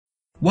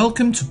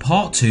Welcome to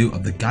part 2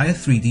 of the Gaia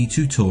 3D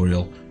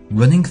tutorial,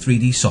 running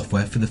 3D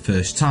software for the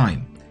first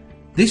time.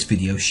 This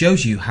video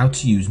shows you how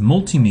to use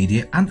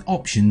multimedia and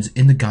options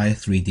in the Gaia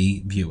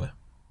 3D viewer.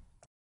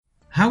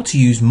 How to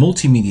use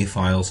multimedia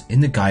files in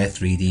the Gaia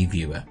 3D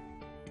viewer.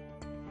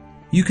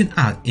 You can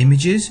add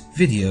images,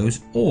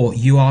 videos or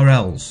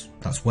URLs,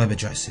 that's web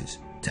addresses,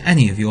 to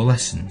any of your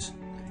lessons.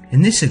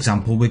 In this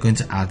example we're going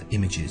to add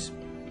images.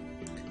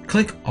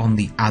 Click on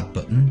the Add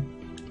button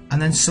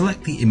and then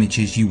select the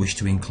images you wish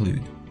to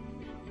include.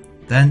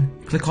 Then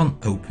click on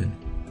Open.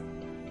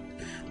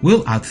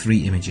 We'll add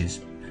 3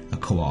 images, a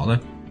koala,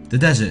 the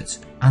desert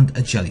and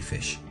a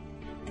jellyfish.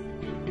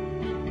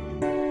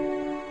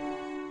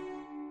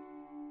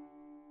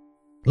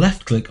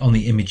 Left click on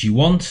the image you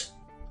want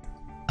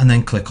and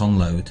then click on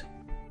Load.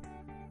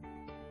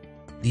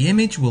 The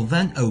image will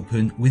then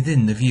open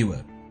within the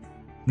viewer.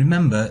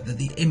 Remember that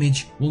the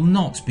image will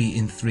not be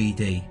in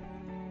 3D.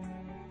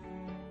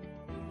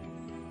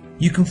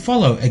 You can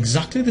follow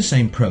exactly the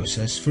same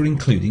process for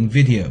including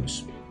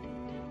videos.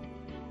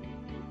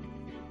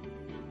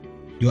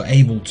 You're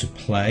able to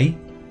play,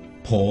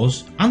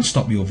 pause and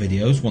stop your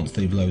videos once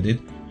they've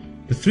loaded.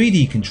 The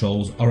 3D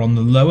controls are on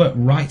the lower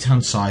right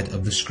hand side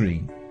of the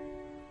screen.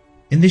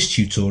 In this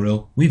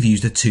tutorial we've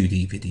used a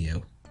 2D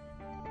video.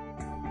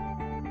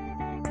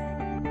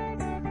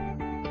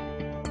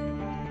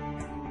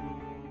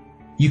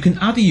 You can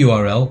add a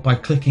URL by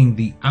clicking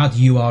the Add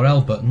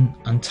URL button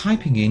and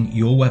typing in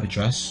your web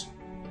address,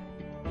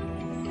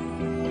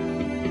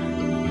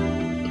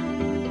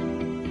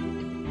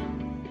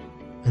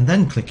 and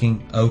then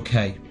clicking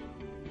OK.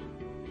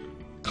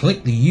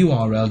 Click the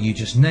URL you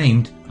just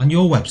named and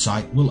your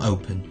website will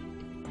open.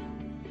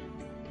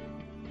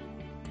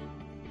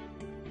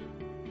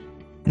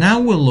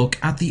 Now we'll look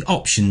at the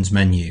Options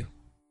menu.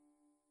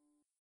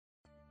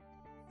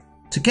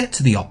 To get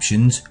to the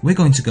options, we're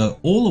going to go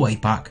all the way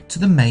back to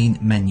the main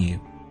menu.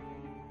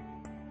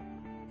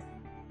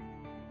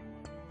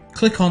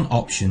 Click on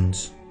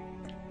Options.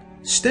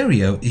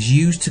 Stereo is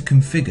used to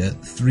configure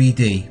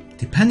 3D,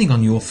 depending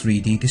on your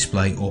 3D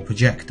display or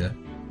projector.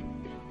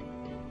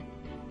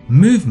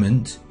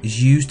 Movement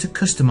is used to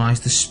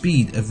customize the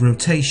speed of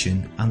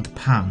rotation and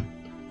pan.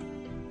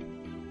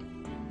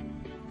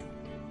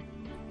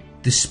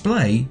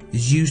 Display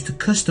is used to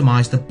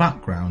customize the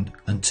background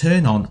and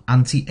turn on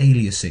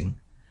anti-aliasing.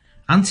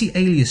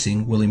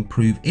 Anti-aliasing will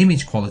improve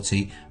image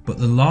quality, but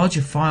the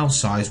larger file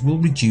size will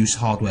reduce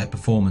hardware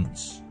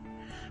performance.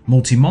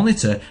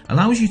 Multi-monitor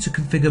allows you to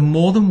configure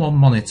more than one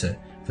monitor.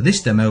 For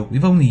this demo,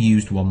 we've only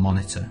used one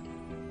monitor.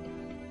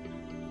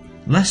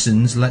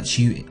 Lessons lets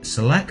you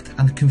select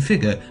and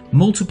configure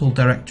multiple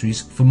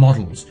directories for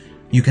models.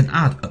 You can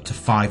add up to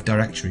 5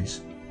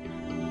 directories.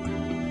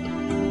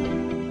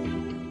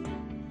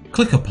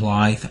 Click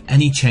Apply for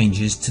any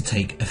changes to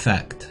take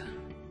effect.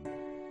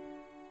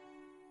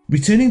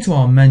 Returning to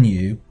our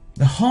menu,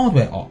 the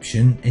hardware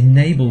option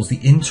enables the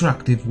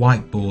interactive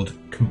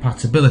whiteboard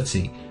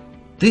compatibility.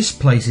 This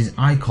places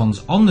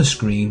icons on the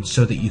screen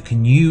so that you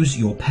can use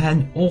your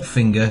pen or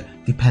finger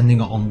depending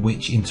on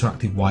which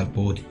interactive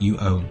whiteboard you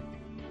own.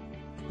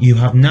 You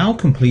have now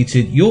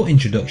completed your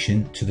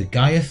introduction to the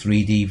Gaia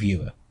 3D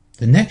viewer.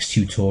 The next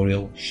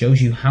tutorial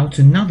shows you how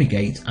to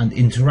navigate and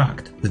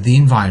interact with the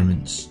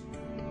environments.